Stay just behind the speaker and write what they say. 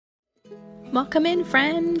Welcome in,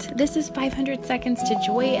 friend. This is 500 Seconds to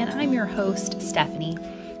Joy, and I'm your host, Stephanie.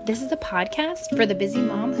 This is a podcast for the busy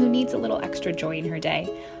mom who needs a little extra joy in her day.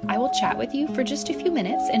 I will chat with you for just a few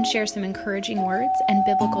minutes and share some encouraging words and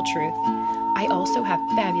biblical truth. I also have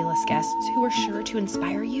fabulous guests who are sure to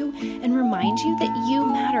inspire you and remind you that you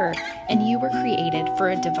matter and you were created for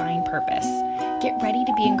a divine purpose. Get ready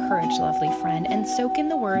to be encouraged, lovely friend, and soak in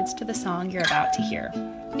the words to the song you're about to hear.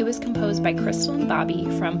 It was composed by Crystal and Bobby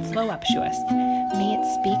from Flowuptuous. May it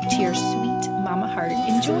speak to your sweet mama heart.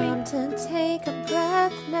 Enjoy. It's time to take a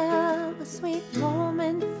breath now, a sweet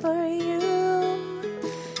moment for you.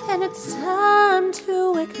 And it's time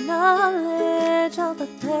to acknowledge all the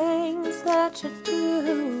things that you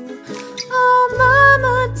do. Oh,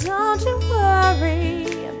 mama, don't you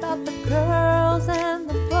worry about the girls and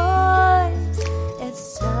the boys.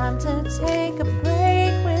 It's time to take a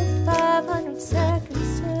break with 500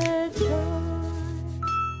 seconds to joy.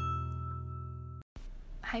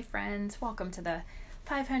 Hi, friends. Welcome to the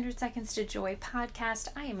 500 Seconds to Joy podcast.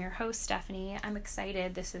 I am your host, Stephanie. I'm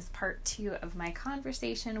excited. This is part 2 of my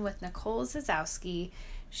conversation with Nicole Zasowski.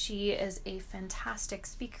 She is a fantastic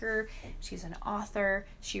speaker. She's an author.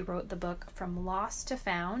 She wrote the book From Lost to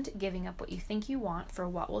Found, Giving Up What You Think You Want for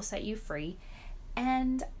What Will Set You Free.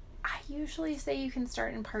 And I usually say you can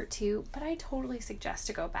start in part 2, but I totally suggest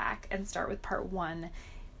to go back and start with part 1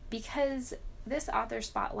 because this author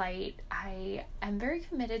spotlight, I am very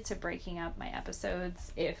committed to breaking up my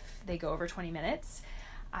episodes if they go over 20 minutes.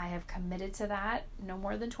 I have committed to that, no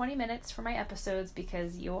more than 20 minutes for my episodes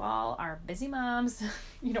because you all are busy moms.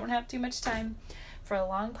 You don't have too much time for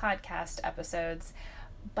long podcast episodes.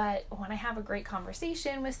 But when I have a great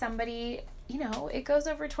conversation with somebody, it goes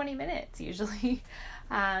over 20 minutes usually.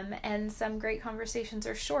 And some great conversations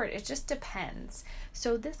are short. It just depends.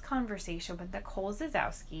 So this conversation with Nicole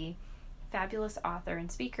Zasowski, fabulous author and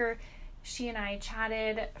speaker, she and I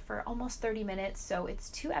chatted for almost 30 minutes. So it's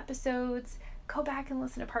 2 episodes. Go back and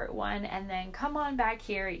listen to part 1 and then come on back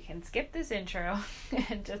here. You can skip this intro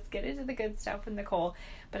and just get into the good stuff with Nicole.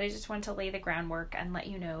 But I just want to lay the groundwork and let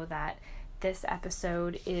you know that this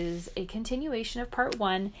episode is a continuation of part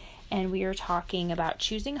 1, and we are talking about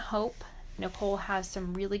choosing hope. Nicole has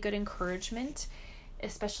some really good encouragement,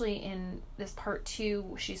 especially in this part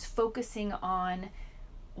 2. She's focusing on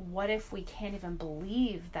what if we can't even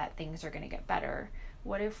believe that things are going to get better?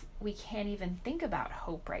 What if we can't even think about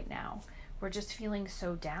hope right now? We're just feeling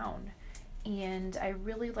so down. And I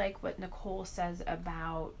really like what Nicole says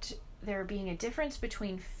about there being a difference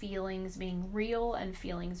between feelings being real and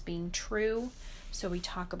feelings being true. So we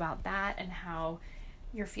talk about that and how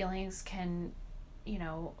your feelings can,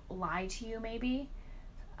 lie to you maybe.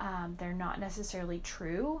 They're not necessarily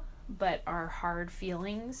true, but our hard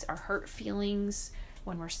feelings, our hurt feelings,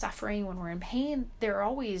 when we're suffering, when we're in pain, they're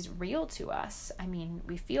always real to us. I mean,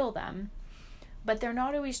 we feel them, but they're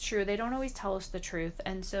not always true. They don't always tell us the truth.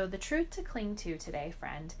 And so the truth to cling to today,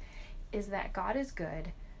 friend, is that God is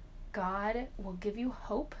good. God will give you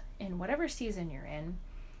hope in whatever season you're in.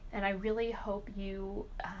 And I really hope you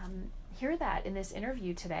hear that in this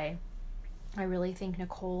interview today. I really think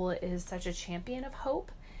Nicole is such a champion of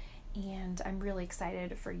hope, and I'm really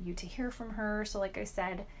excited for you to hear from her. So like I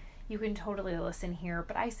said, you can totally listen here,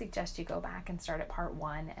 but I suggest you go back and start at part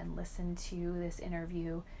 1 and listen to this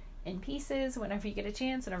interview in pieces whenever you get a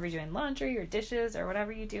chance, whenever you're doing laundry or dishes or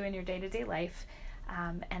whatever you do in your day-to-day life.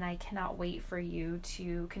 And I cannot wait for you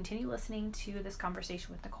to continue listening to this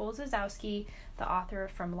conversation with Nicole Zasowski, the author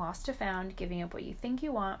of From Lost to Found, Giving Up What You Think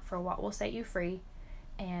You Want for What Will Set You Free.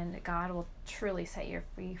 And God will truly set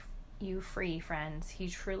you free, friends. He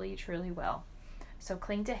truly, truly will. So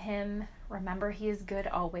cling to Him. Remember, He is good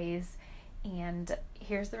always. And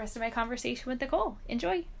here's the rest of my conversation with Nicole.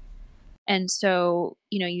 Enjoy. And so,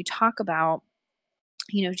 you talk about,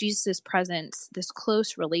 Jesus' presence, this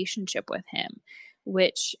close relationship with Him,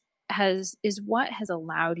 which is what has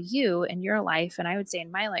allowed you in your life, and I would say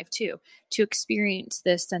in my life too, to experience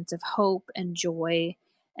this sense of hope and joy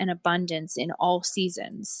and abundance in all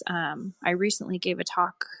seasons. I recently gave a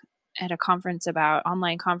talk at a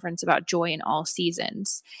online conference about joy in all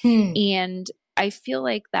seasons. And I feel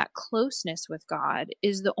like that closeness with God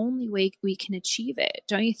is the only way we can achieve it.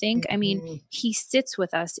 Don't you think? I mean, He sits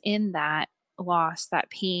with us in that loss, that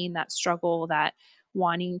pain, that struggle, that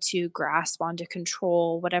wanting to grasp onto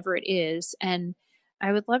control, whatever it is. And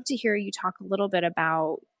I would love to hear you talk a little bit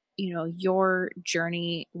about, your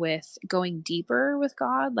journey with going deeper with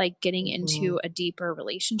God, like getting into a deeper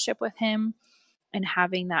relationship with Him and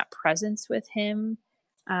having that presence with Him.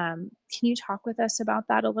 Can you talk with us about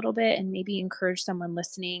that a little bit and maybe encourage someone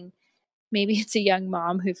listening maybe it's a young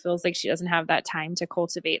mom who feels like she doesn't have that time to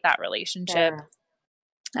cultivate that relationship. Sure.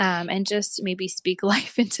 And just maybe speak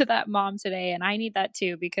life into that mom today. And I need that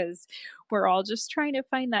too, because we're all just trying to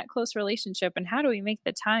find that close relationship. And how do we make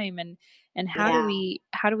the time? And Yeah.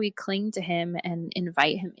 how do we cling to him and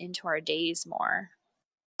invite him into our days more?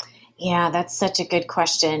 Yeah, that's such a good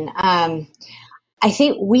question. I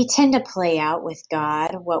think we tend to play out with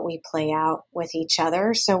God what we play out with each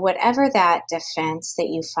other. So, whatever that defense that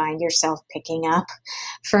you find yourself picking up,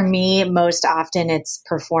 for me, most often it's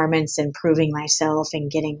performance and proving myself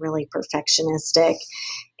and getting really perfectionistic.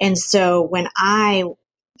 And so, when I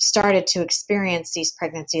started to experience these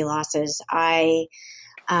pregnancy losses,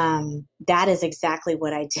 that is exactly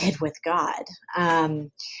what I did with God.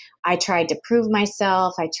 I tried to prove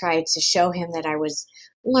myself. I tried to show him that I was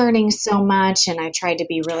learning so much, and I tried to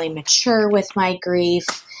be really mature with my grief.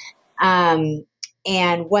 Um,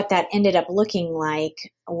 and what that ended up looking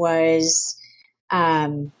like was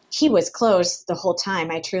he was close the whole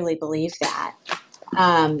time. I truly believe that.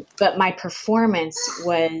 But my performance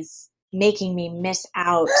was making me miss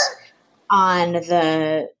out on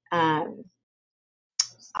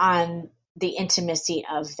on the intimacy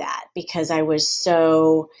of that, because I was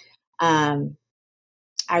so um,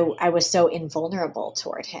 I was so invulnerable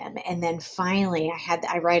toward him. And then finally,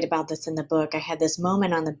 I write about this in the book. I had this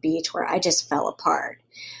moment on the beach where I just fell apart.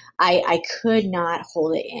 I could not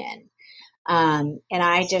hold it in. And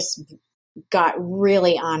I just got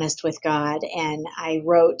really honest with God. And I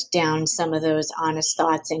wrote down some of those honest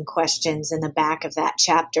thoughts and questions in the back of that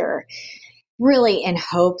chapter, really in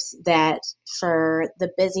hopes that for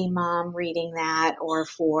the busy mom reading that, or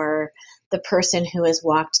for the person who has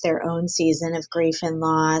walked their own season of grief and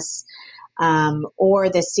loss, or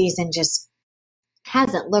the season just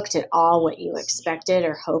hasn't looked at all what you expected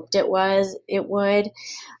or hoped it would,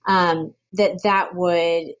 that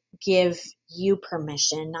would give you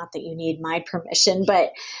permission, not that you need my permission,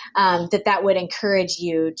 but that would encourage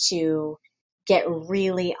you to get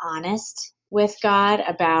really honest with God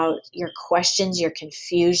about your questions, your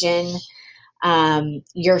confusion,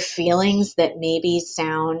 your feelings that maybe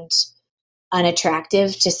sound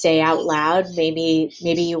unattractive to say out loud. Maybe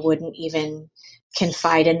you wouldn't even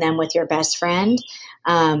confide in them with your best friend,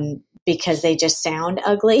 because they just sound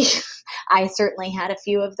ugly. I certainly had a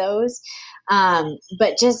few of those.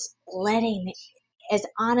 But just letting, as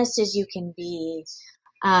honest as you can be.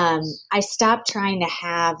 I stopped trying to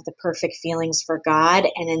have the perfect feelings for God,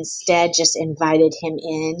 and instead just invited him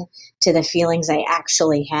in to the feelings I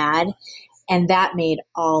actually had. And that made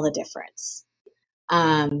all the difference.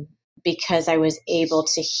 Because I was just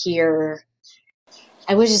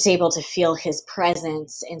able to feel his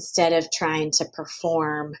presence instead of trying to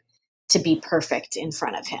perform to be perfect in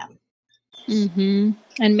front of him. Mm-hmm.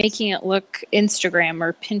 And making it look Instagram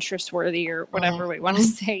or Pinterest worthy, or whatever we want to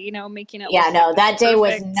say, making it look like that day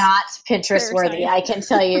was perfect not Pinterest worthy. I can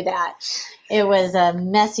tell you that. It was a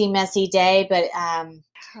messy, messy day, but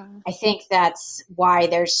I think that's why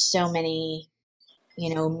there's so many,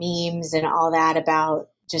 memes and all that about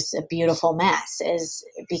just a beautiful mess, is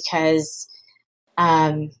because,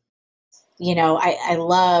 I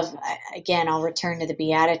love, again, I'll return to the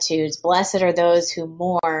Beatitudes. Blessed are those who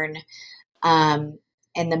mourn. And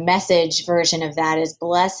the Message version of that is,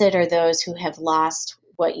 blessed are those who have lost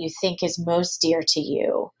what you think is most dear to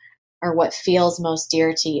you, or what feels most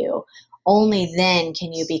dear to you. Only then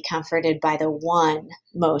can you be comforted by the one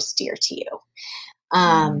most dear to you.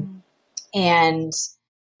 And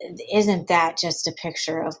isn't that just a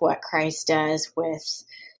picture of what Christ does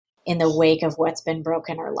in the wake of what's been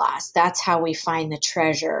broken or lost? That's how we find the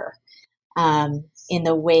treasure, in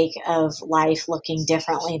the wake of life looking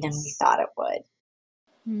differently than we thought it would.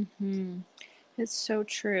 Mm-hmm. It's so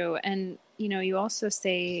true. And, you also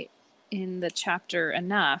say in the chapter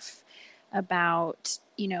enough about,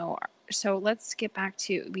 so let's get back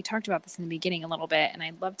to, we talked about this in the beginning a little bit, and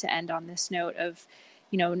I'd love to end on this note of,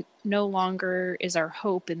 no longer is our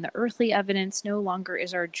hope in the earthly evidence, no longer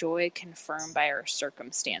is our joy confirmed by our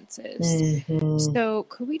circumstances. Mm-hmm. So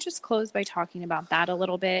could we just close by talking about that a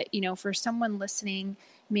little bit? For someone listening,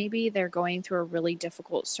 maybe they're going through a really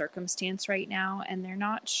difficult circumstance right now, and they're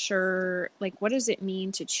not sure, like, what does it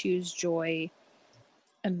mean to choose joy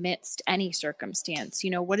amidst any circumstance?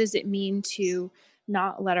 What does it mean to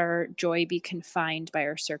not let our joy be confined by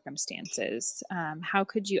our circumstances? How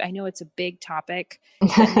could you, I know it's a big topic,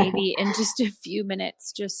 but maybe in just a few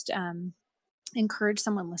minutes, just encourage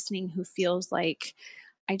someone listening who feels like,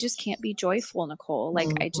 I just can't be joyful, Nicole.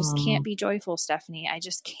 Like, I just can't be joyful, Stephanie. I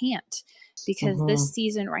just can't, because this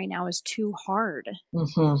season right now is too hard.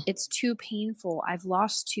 It's too painful. I've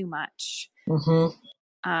lost too much.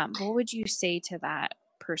 What would you say to that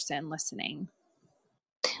person listening?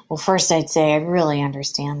 Well, first I'd say I really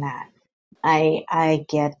understand that. I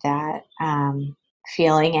get that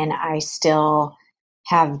feeling, and I still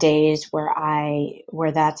have days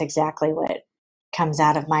where that's exactly what comes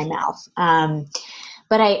out of my mouth.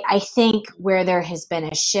 But I think where there has been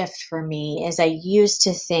a shift for me is I used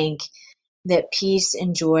to think that peace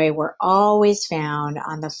and joy were always found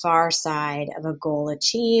on the far side of a goal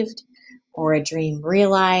achieved or a dream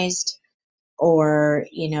realized, or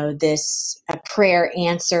this a prayer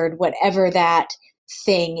answered, whatever that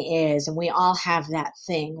thing is. And we all have that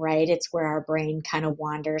thing, right? It's where our brain kind of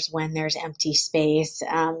wanders when there's empty space.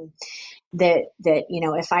 That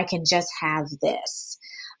if I can just have this,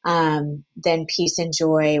 then peace and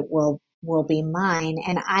joy will be mine.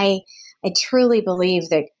 And I truly believe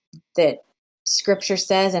that Scripture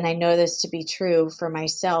says, and I know this to be true for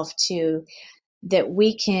myself too, that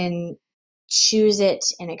we can choose it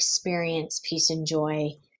and experience peace and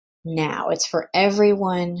joy now. It's for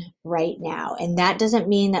everyone right now. And that doesn't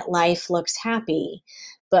mean that life looks happy,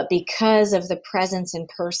 but because of the presence and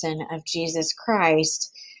person of Jesus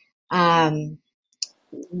Christ,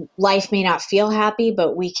 life may not feel happy,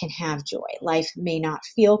 but we can have joy. Life may not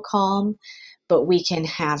feel calm, but we can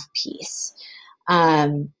have peace.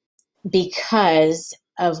 Because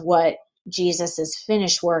of what Jesus's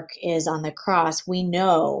finished work is on the cross, we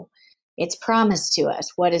know it's promised to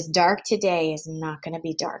us. What is dark today is not going to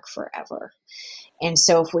be dark forever. And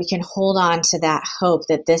so if we can hold on to that hope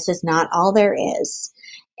that this is not all there is,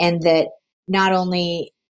 and that not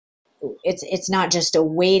only it's not just a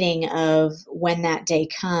waiting of when that day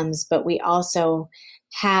comes, but we also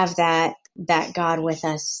have that God with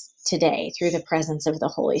us today through the presence of the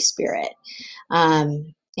Holy Spirit.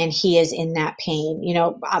 And he is in that pain.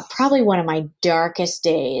 Probably one of my darkest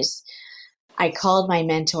days, I called my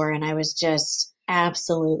mentor, and I was just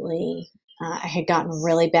absolutely, I had gotten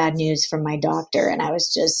really bad news from my doctor, and I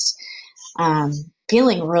was just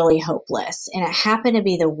feeling really hopeless. And it happened to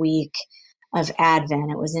be the week of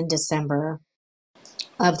Advent. It was in December,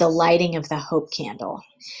 of the lighting of the hope candle.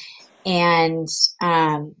 And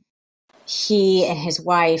he and his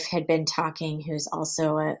wife had been talking, who's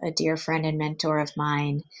also a dear friend and mentor of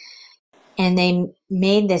mine. And they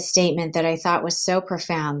made this statement that I thought was so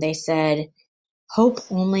profound. They said, hope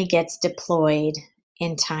only gets deployed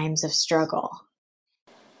in times of struggle.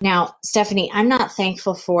 Now, Stephanie, I'm not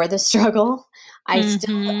thankful for the struggle. I'm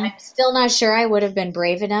still not sure I would have been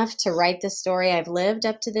brave enough to write the story I've lived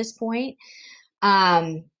up to this point.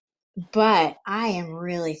 But I am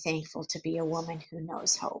really thankful to be a woman who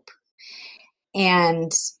knows hope.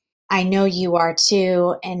 And I know you are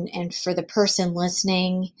too. And for the person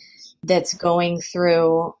listening that's going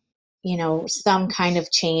through, some kind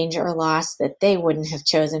of change or loss that they wouldn't have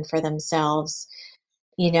chosen for themselves,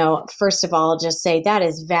 first of all, just say that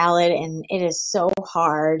is valid, and it is so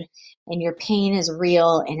hard, and your pain is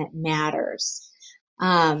real, and it matters.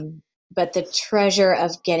 But the treasure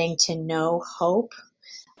of getting to know hope,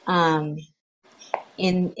 in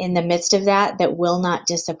the midst of that will not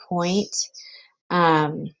disappoint.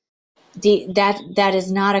 That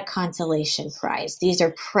is not a consolation prize. These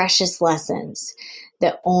are precious lessons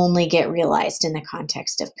that only get realized in the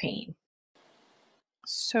context of pain.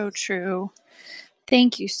 So true.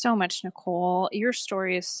 Thank you so much, Nicole. Your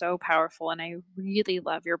story is so powerful, and I really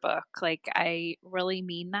love your book. I really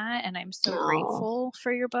mean that, and I'm so grateful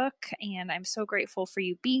for your book, and I'm so grateful for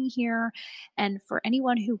you being here. And for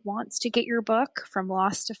anyone who wants to get your book, From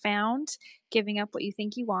Lost to Found, Giving Up What You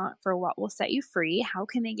Think You Want for What Will Set You Free, how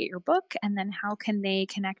can they get your book, and then how can they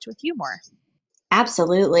connect with you more?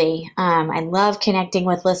 Absolutely. I love connecting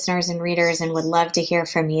with listeners and readers, and would love to hear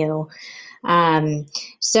from you. So,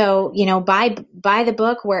 buy the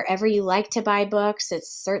book wherever you like to buy books.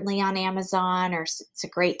 It's certainly on Amazon, or it's a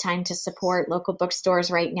great time to support local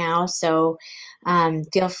bookstores right now. So,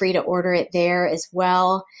 feel free to order it there as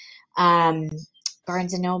well. Barnes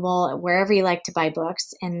and Noble, wherever you like to buy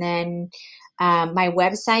books. And then, my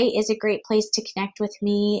website is a great place to connect with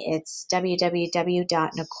me. It's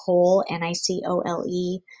www.Nicole,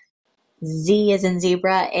 Nicole, Z as in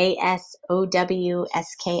zebra,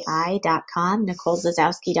 ASOWSKI.com,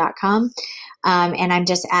 NicoleZasowski.com. And I'm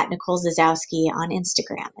just at Nicole Zasowski on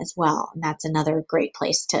Instagram as well. And that's another great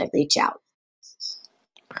place to reach out.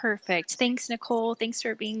 Perfect. Thanks, Nicole. Thanks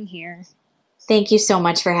for being here. Thank you so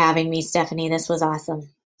much for having me, Stephanie. This was awesome.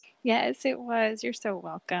 Yes, it was. You're so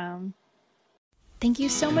welcome. Thank you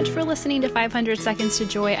so much for listening to 500 Seconds to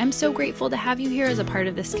Joy. I'm so grateful to have you here as a part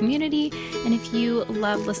of this community. And if you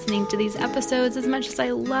love listening to these episodes as much as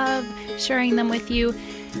I love sharing them with you,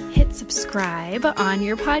 hit subscribe on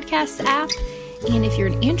your podcast app And if you're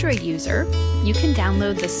an Android user, you can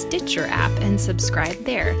download the Stitcher app and subscribe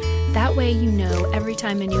there. That way you know every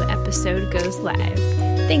time a new episode goes live.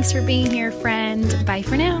 Thanks for being here, friend. Bye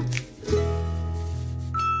for now.